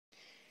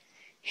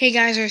Hey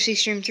guys, RC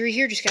Stream 3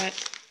 here. Just got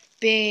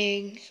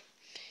big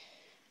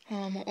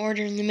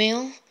order in the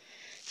mail.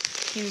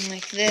 Came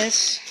like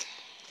this.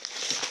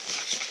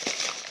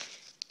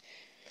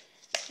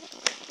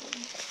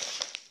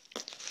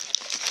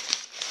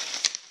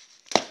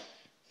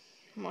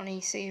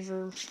 Money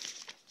saver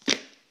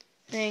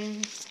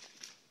thing.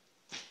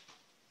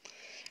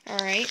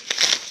 Alright.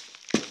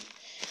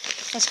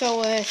 Let's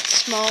go with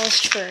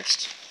smallest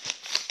first.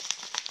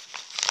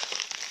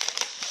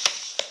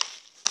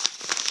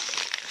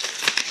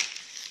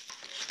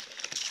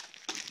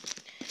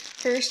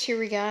 First, here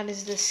we got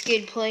is the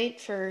skid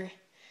plate for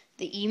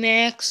the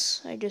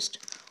E-Max. I just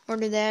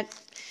ordered that.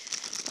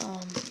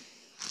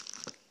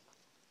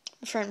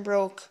 The front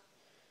broke.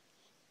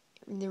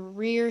 The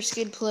rear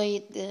skid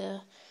plate, the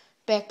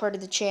back part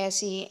of the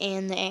chassis,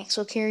 and the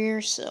axle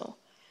carrier. So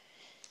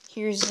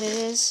here's it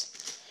is.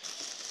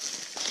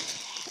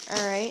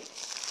 Alright,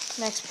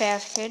 next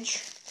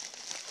package.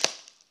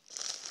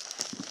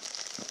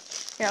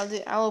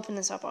 Here, I'll open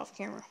this up off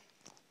camera.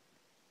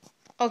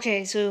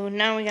 Okay, so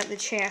now we got the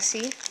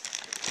chassis,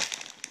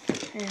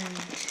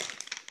 and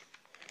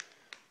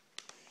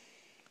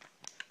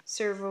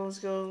servos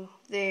go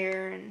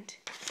there, and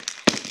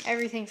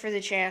everything for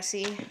the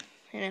chassis,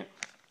 and it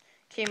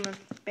came with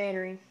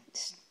battery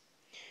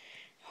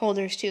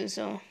holders too,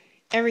 so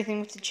everything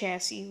with the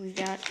chassis we've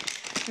got.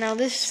 Now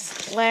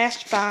this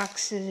last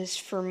box is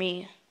for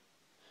me,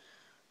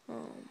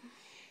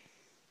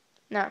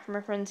 not for my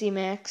friend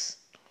Z-Max.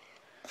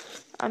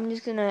 I'm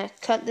just gonna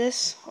cut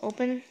this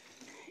open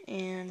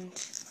and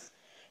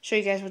show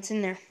you guys what's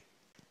in there.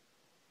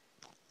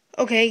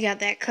 Okay, got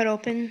that cut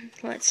open.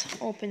 Let's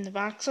open the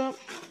box up.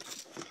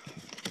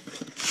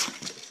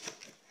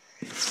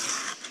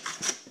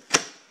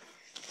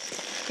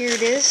 Here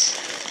it is.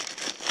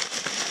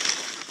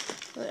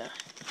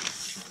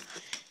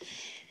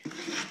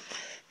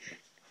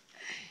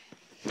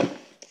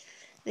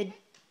 The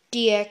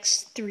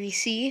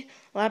DX3C,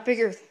 a lot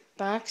bigger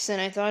box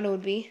than I thought it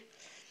would be.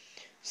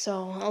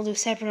 So I'll do a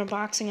separate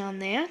unboxing on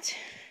that.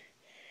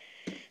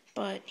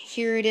 But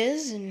here it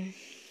is, and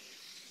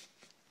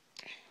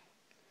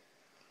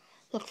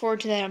look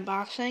forward to that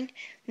unboxing.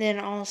 Then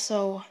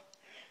also,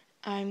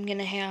 I'm going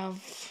to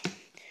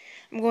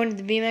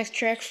the BMX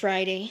track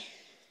Friday,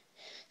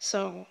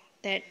 so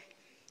that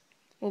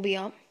will be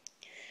up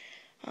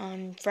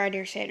on Friday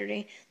or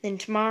Saturday. Then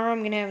tomorrow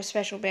I'm going to have a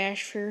special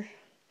bash for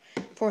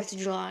 4th of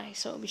July,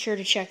 so be sure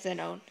to check that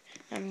out.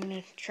 I'm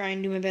going to try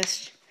and do my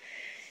best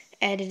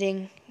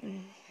editing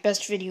and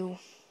best video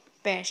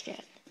bash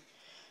yet.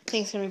 I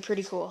think it's going to be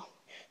pretty cool.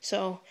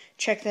 So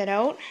check that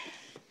out.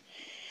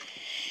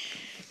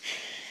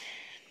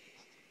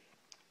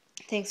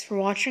 Thanks for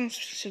watching.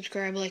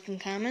 Subscribe, like,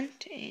 and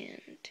comment, and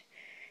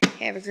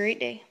have a great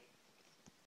day.